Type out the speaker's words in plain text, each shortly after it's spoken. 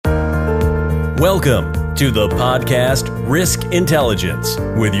Welcome to the podcast Risk Intelligence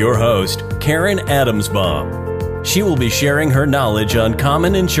with your host, Karen Adamsbaum. She will be sharing her knowledge on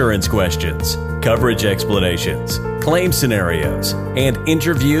common insurance questions, coverage explanations, claim scenarios, and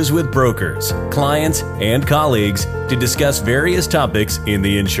interviews with brokers, clients, and colleagues to discuss various topics in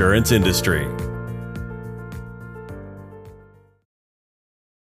the insurance industry.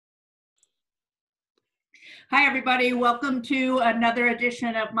 Hi, everybody. Welcome to another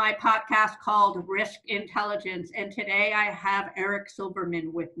edition of my podcast called Risk Intelligence. And today I have Eric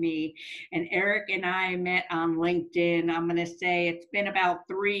Silverman with me. And Eric and I met on LinkedIn. I'm going to say it's been about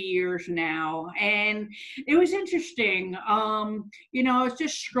 3 years now. And it was interesting. I was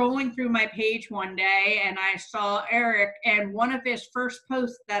just scrolling through my page one day and I saw Eric. And one of his first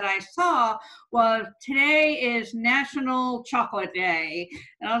posts that I saw was, "Today is National Chocolate Day."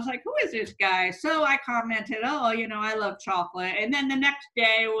 And I was like, who is this guy? So I commented, I love chocolate. And then the next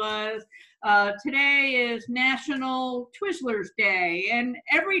day was, today is National Twizzlers Day. And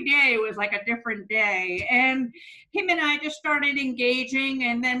every day was like a different day. And him and I just started engaging.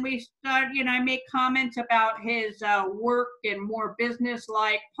 And then we started, I made comments about his work and more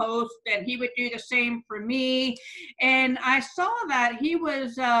business-like posts. And he would do the same for me. And I saw that he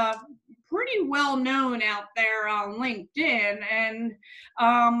was pretty well known out there on LinkedIn, and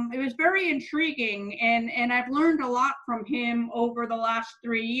it was very intriguing, and I've learned a lot from him over the last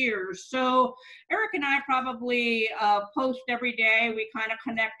 3 years. So Eric and I probably post every day. We kind of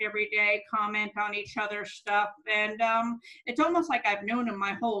connect every day, comment on each other's stuff, and it's almost like I've known him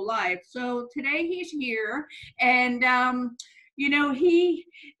my whole life. So today he's here, and he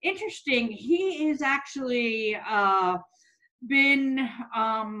is actually been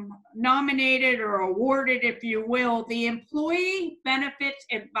nominated or awarded, if you will, the Employee Benefits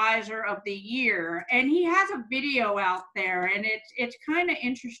Advisor of the Year. And he has a video out there, and it's kind of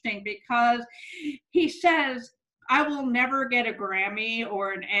interesting because he says, "I will never get a Grammy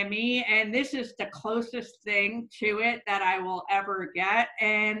or an Emmy, and this is the closest thing to it that I will ever get."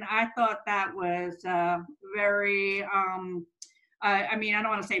 And I thought that was very I don't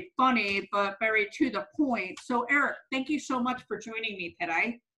want to say funny, but very to the point. So Eric, thank you so much for joining me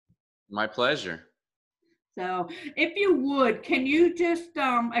today. My pleasure. So if you would, can you just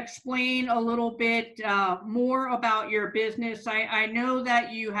explain a little bit more about your business? I know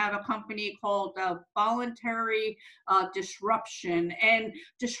that you have a company called Voluntary Disruption, and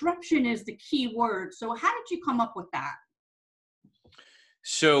disruption is the key word. So how did you come up with that?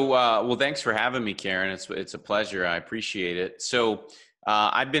 So, well, thanks for having me, Karen. It's a pleasure. I appreciate it. So,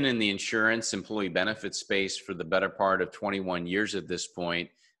 I've been in the insurance employee benefit space for the better part of 21 years at this point.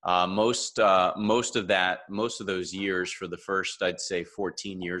 Most of those years, for the first, I'd say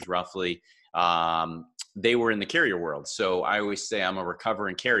 14 years roughly, they were in the carrier world. So I always say I'm a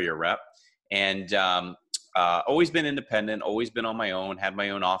recovering carrier rep, and always been independent, always been on my own, had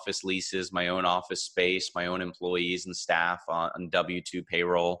my own office leases, my own office space, my own employees and staff on W-2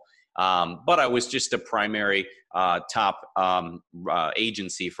 payroll. But I was just a primary top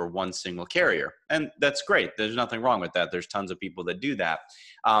agency for one single carrier. And that's great. There's nothing wrong with that. There's tons of people that do that.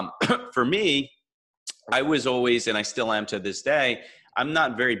 For me, I was always, and I still am to this day, I'm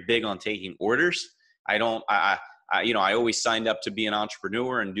not very big on taking orders. I always signed up to be an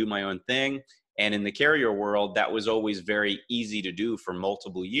entrepreneur and do my own thing. And in the carrier world, that was always very easy to do for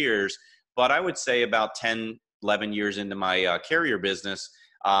multiple years. But I would say about 10, 11 years into my carrier business,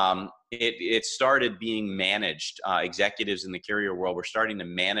 it started being managed. Executives in the carrier world were starting to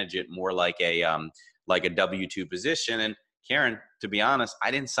manage it more like a W-2 position. And Karen, to be honest, I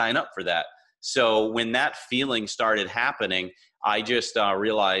didn't sign up for that. So when that feeling started happening, I just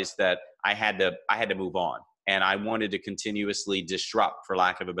realized that I had to move on. And I wanted to continuously disrupt, for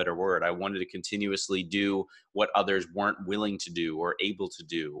lack of a better word. I wanted to continuously do what others weren't willing to do or able to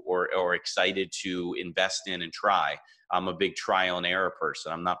do or excited to invest in and try. I'm a big trial and error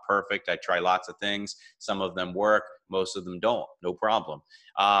person. I'm not perfect. I try lots of things. Some of them work. Most of them don't. No problem.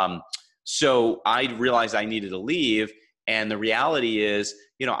 So I realized I needed to leave. And the reality is,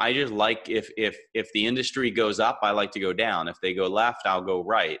 I just like if the industry goes up, I like to go down. If they go left, I'll go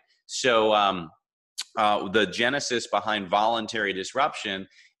right. So the genesis behind voluntary disruption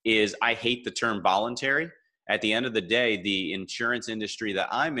is I hate the term voluntary. At the end of the day, the insurance industry that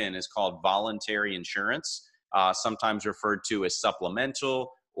I'm in is called voluntary insurance, sometimes referred to as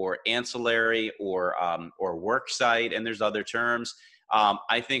supplemental or ancillary or worksite, and there's other terms.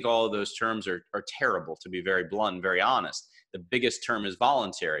 I think all of those terms are terrible, to be very blunt and very honest. The biggest term is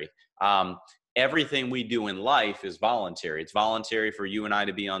voluntary. everything we do in life is voluntary. It's voluntary for you and I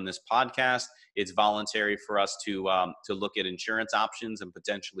to be on this podcast. It's voluntary for us to look at insurance options and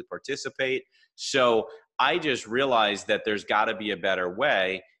potentially participate. So I just realized that there's got to be a better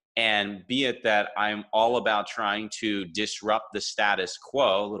way. And be it that I'm all about trying to disrupt the status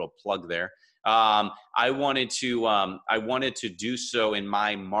quo, a little plug there. I wanted to do so in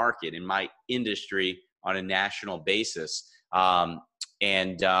my market, in my industry, on a national basis.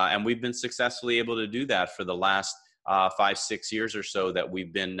 And we've been successfully able to do that for the last 5-6 years or so that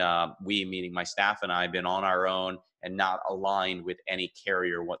we've been, we meaning my staff and I, have been on our own and not aligned with any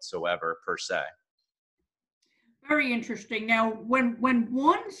carrier whatsoever per se. Very interesting. Now, when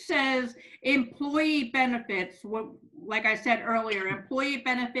one says employee benefits, like I said earlier, employee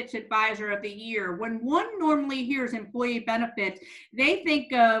benefits advisor of the year, when one normally hears employee benefits, they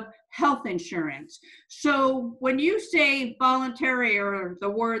think of health insurance. So when you say voluntary, or the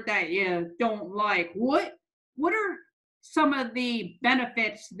word that you don't like, what are some of the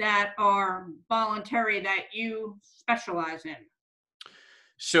benefits that are voluntary that you specialize in?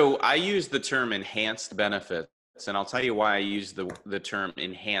 So I use the term enhanced benefits. And I'll tell you why I use the term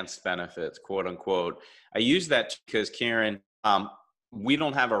enhanced benefits, quote unquote. I use that because, Karen, we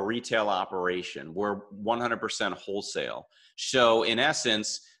don't have a retail operation. We're 100% wholesale. So in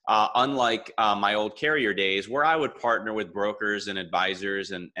essence, unlike my old carrier days where I would partner with brokers and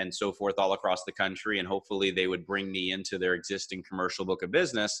advisors and so forth all across the country, and hopefully they would bring me into their existing commercial book of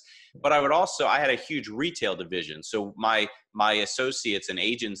business. But I had a huge retail division. So my associates and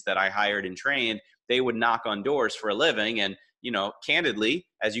agents that I hired and trained, they would knock on doors for a living. And, candidly,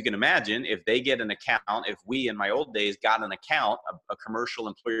 as you can imagine, if they get an account, if we in my old days got an account, a commercial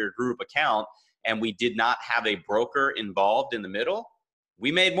employer group account, and we did not have a broker involved in the middle,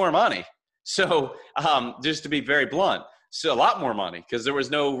 we made more money. So just to be very blunt, so a lot more money because there was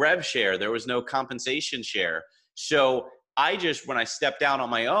no rev share. There was no compensation share. So when I stepped out on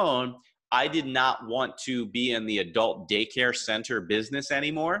my own, I did not want to be in the adult daycare center business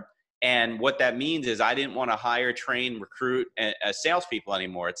anymore. And what that means is I didn't want to hire, train, recruit salespeople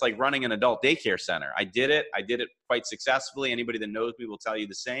anymore. It's like running an adult daycare center. I did it quite successfully. Anybody that knows me will tell you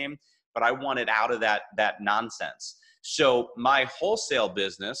the same, but I wanted out of that nonsense. So my wholesale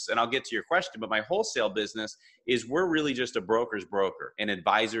business, and I'll get to your question, but my wholesale business is we're really just a broker's broker, an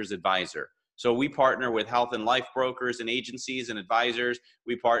advisor's advisor. So we partner with health and life brokers and agencies and advisors.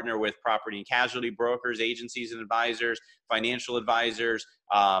 We partner with property and casualty brokers, agencies and advisors, financial advisors,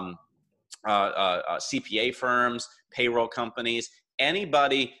 CPA firms, payroll companies,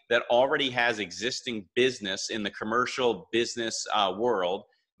 anybody that already has existing business in the commercial business world,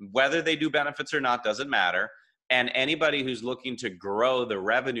 whether they do benefits or not, doesn't matter. And anybody who's looking to grow the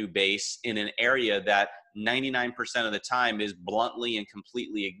revenue base in an area that 99% of the time is bluntly and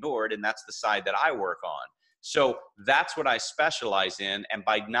completely ignored. And that's the side that I work on. So that's what I specialize in. And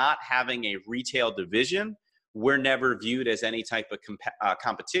by not having a retail division, we're never viewed as any type of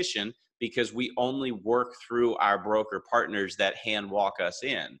competition because we only work through our broker partners that hand walk us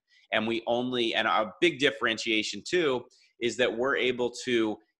in. And and our big differentiation too is that we're able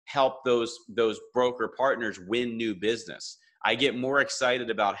to help those broker partners win new business. I get more excited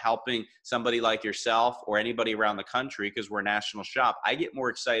about helping somebody like yourself or anybody around the country because we're a national shop. I get more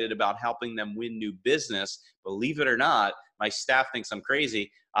excited about helping them win new business. Believe it or not, my staff thinks I'm crazy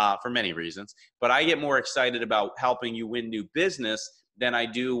for many reasons, but I get more excited about helping you win new business than I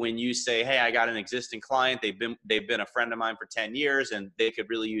do when you say, hey, I got an existing client. They've been a friend of mine for 10 years and they could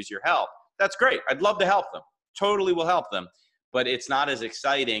really use your help. That's great. I'd love to help them. Totally will help them. But it's not as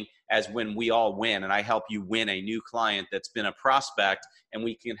exciting as when we all win and I help you win a new client that's been a prospect and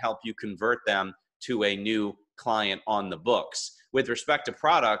we can help you convert them to a new client on the books. With respect to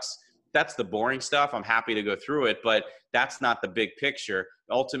products, that's the boring stuff. I'm happy to go through it, but that's not the big picture.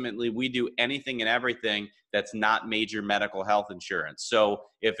 Ultimately, we do anything and everything that's not major medical health insurance. So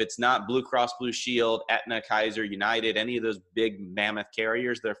if it's not Blue Cross Blue Shield, Aetna, Kaiser, United, any of those big mammoth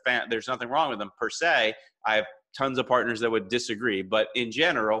carriers, there's nothing wrong with them per se. I have tons of partners that would disagree, but in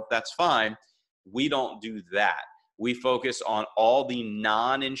general, that's fine. We don't do that. We focus on all the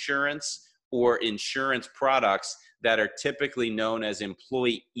non-insurance or insurance products that are typically known as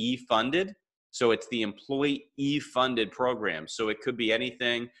employee-funded. So it's the employee-funded program. So it could be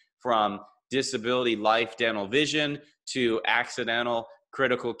anything from disability, life, dental, vision to accidental,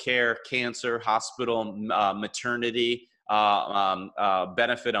 critical care, cancer, hospital, maternity,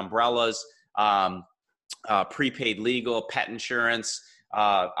 benefit umbrellas, prepaid legal, pet insurance,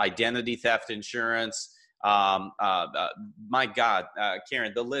 identity theft insurance. My God,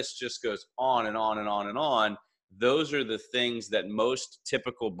 Karen, the list just goes on and on and on and on. those are the things that most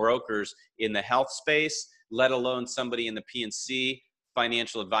typical brokers in the health space, let alone somebody in the P&C,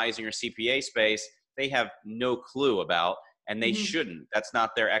 financial advising or CPA space, they have no clue about, and they shouldn't. That's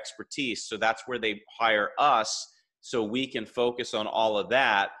not their expertise. So that's where they hire us, so we can focus on all of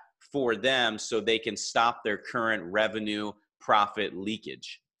that for them so they can stop their current revenue profit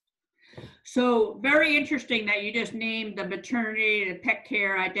leakage. So very interesting that you just named the maternity, the pet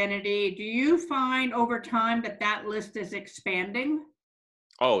care, identity. Do you find over time that that list is expanding?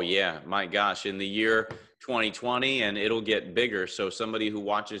 Oh yeah, my gosh, in the year 2020, and it'll get bigger. So somebody who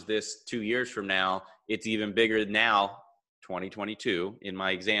watches this 2 years from now, it's even bigger now, 2022, in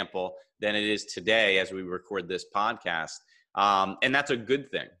my example, than it is today as we record this podcast. And that's a good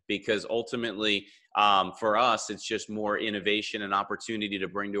thing, because ultimately for us, it's just more innovation and opportunity to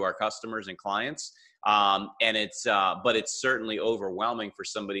bring to our customers and clients. And but it's certainly overwhelming for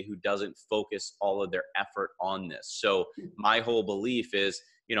somebody who doesn't focus all of their effort on this. So my whole belief is,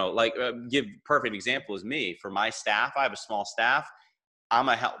 give perfect example is me. For my staff, I have a small staff. I'm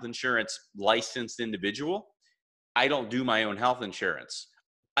a health insurance licensed individual. I don't do my own health insurance.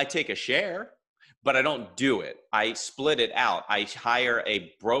 I take a share, but I don't do it. I split it out. I hire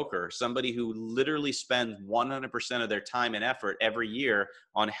a broker, somebody who literally spends 100% of their time and effort every year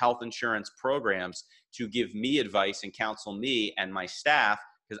on health insurance programs to give me advice and counsel me and my staff,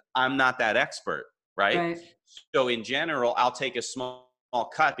 because I'm not that expert, right? So in general, I'll take a small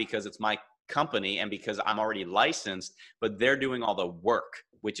cut because it's my company and because I'm already licensed, but they're doing all the work,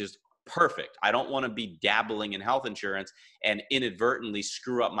 which is perfect. I don't want to be dabbling in health insurance and inadvertently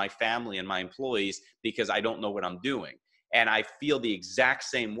screw up my family and my employees because I don't know what I'm doing. And I feel the exact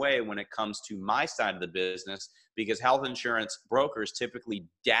same way when it comes to my side of the business, because health insurance brokers typically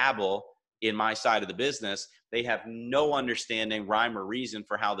dabble in my side of the business. They have no understanding, rhyme or reason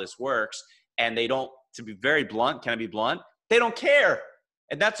for how this works. And they don't, to be very blunt, can I be blunt? They don't care.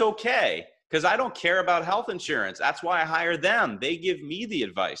 And that's okay, because I don't care about health insurance. That's why I hire them. They give me the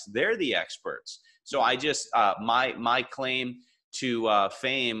advice. They're the experts. So I just, my claim to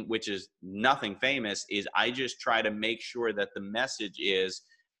fame, which is nothing famous, is I just try to make sure that the message is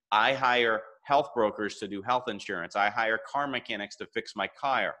I hire health brokers to do health insurance. I hire car mechanics to fix my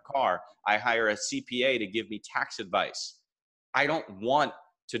car. I hire a CPA to give me tax advice. I don't want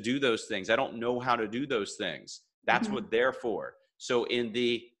to do those things. I don't know how to do those things. That's what they're for. So in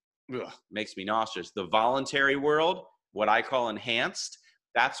the makes me nauseous, the voluntary world, what I call enhanced,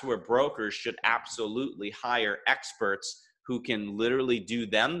 that's where brokers should absolutely hire experts who can literally do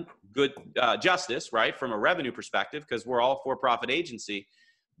them good justice, right, from a revenue perspective, because we're all for-profit agency,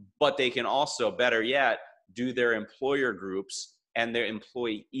 but they can also, better yet, do their employer groups and their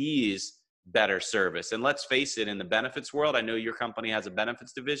employees better service. And let's face it, in the benefits world, I know your company has a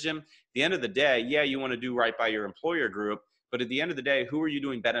benefits division. At the end of the day, yeah, you want to do right by your employer group, but at the end of the day, who are you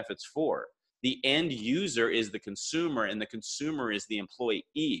doing benefits for? The end user is the consumer, and the consumer is the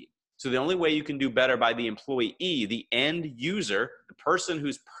employee. So the only way you can do better by the employee, the end user, the person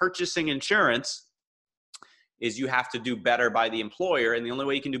who's purchasing insurance, is you have to do better by the employer. And the only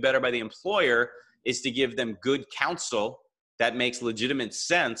way you can do better by the employer is to give them good counsel that makes legitimate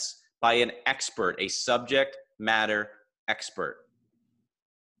sense by an expert, a subject matter expert.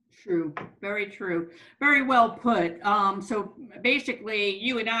 True. Very true. Very well put. So basically,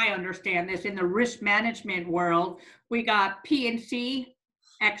 you and I understand this. In the risk management world, we got P&C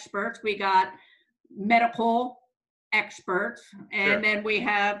experts, we got medical experts, and then we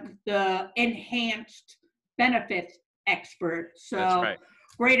have the enhanced benefits experts. So that's right.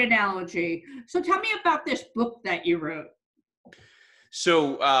 Great analogy. So tell me about this book that you wrote.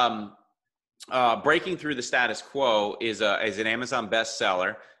 So Breaking Through the Status Quo is an Amazon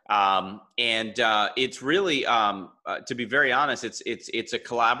bestseller. And it's really, to be very honest, it's a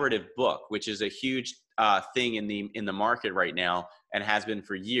collaborative book, which is a huge thing in the market right now and has been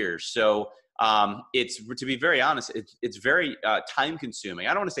for years. So it's, to be very honest, it's very time consuming.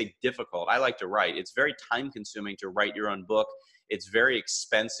 I don't want to say difficult. I like to write. It's very time consuming to write your own book. It's very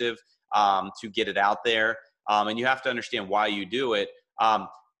expensive to get it out there. And you have to understand why you do it.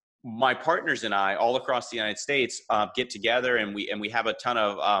 My partners and I, all across the United States, get together and we have a ton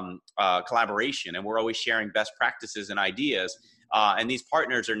of collaboration, and we're always sharing best practices and ideas. And these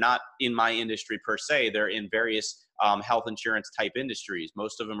partners are not in my industry per se; they're in various health insurance type industries.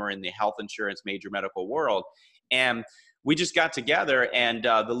 Most of them are in the health insurance major medical world. And we just got together, and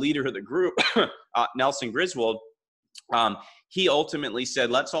the leader of the group, Nelson Griswold, he ultimately said,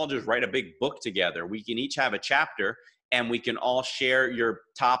 "Let's all just write a big book together. We can each have a chapter." And we can all share your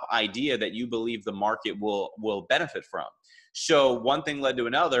top idea that you believe the market will benefit from. So one thing led to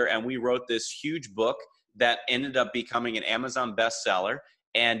another, and we wrote this huge book that ended up becoming an Amazon bestseller.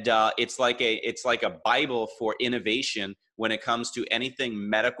 And it's like a Bible for innovation when it comes to anything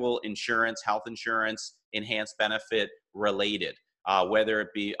medical insurance, health insurance, enhanced benefit related, whether it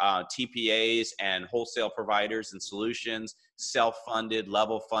be TPAs and wholesale providers and solutions, self-funded,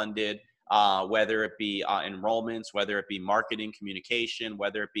 level funded, whether it be enrollments, whether it be marketing, communication,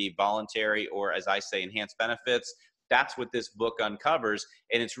 whether it be voluntary, or as I say, enhanced benefits. That's what this book uncovers.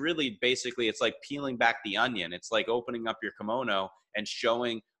 And it's really basically, it's like peeling back the onion. It's like opening up your kimono and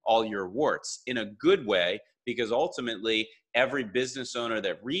showing all your warts in a good way, because ultimately every business owner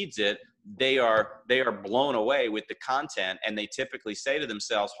that reads it, they are blown away with the content. And they typically say to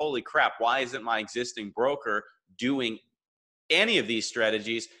themselves, holy crap, why isn't my existing broker doing any of these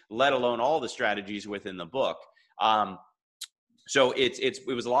strategies, let alone all the strategies within the book? So it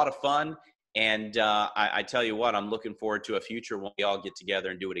was a lot of fun. And I tell you what, I'm looking forward to a future when we all get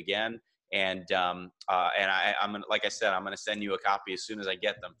together and do it again. And I'm gonna, like I said, I'm going to send you a copy as soon as I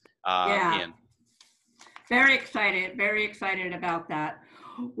get them. Ian. Very excited about that.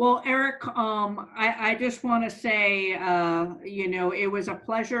 Well, Eric, I just want to say, it was a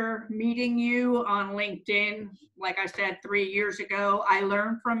pleasure meeting you on LinkedIn. Like I said, 3 years ago, I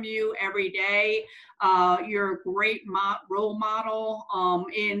learn from you every day. You're a great role model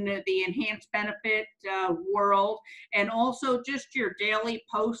in the enhanced benefit world, and also just your daily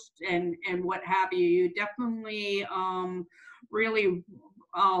posts and what have you. You definitely really,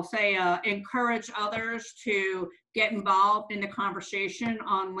 I'll say, encourage others to get involved in the conversation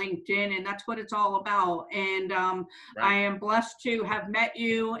on LinkedIn, and that's what it's all about. And right. I am blessed to have met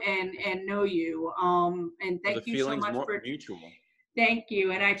you and know you. And thank you so much for mutual. Thank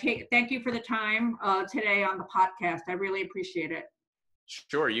you, and thank you for the time today on the podcast. I really appreciate it.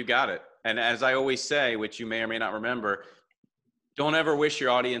 Sure, you got it. And as I always say, which you may or may not remember, don't ever wish your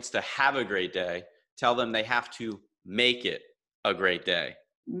audience to have a great day. Tell them they have to make it a great day.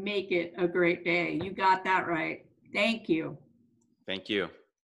 Make it a great day. You got that right. Thank you. Thank you.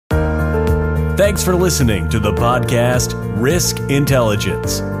 Thanks for listening to the podcast Risk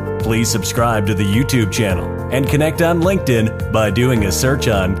Intelligence. Please subscribe to the YouTube channel and connect on LinkedIn by doing a search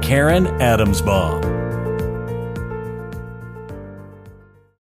on Karen Adamsbaum.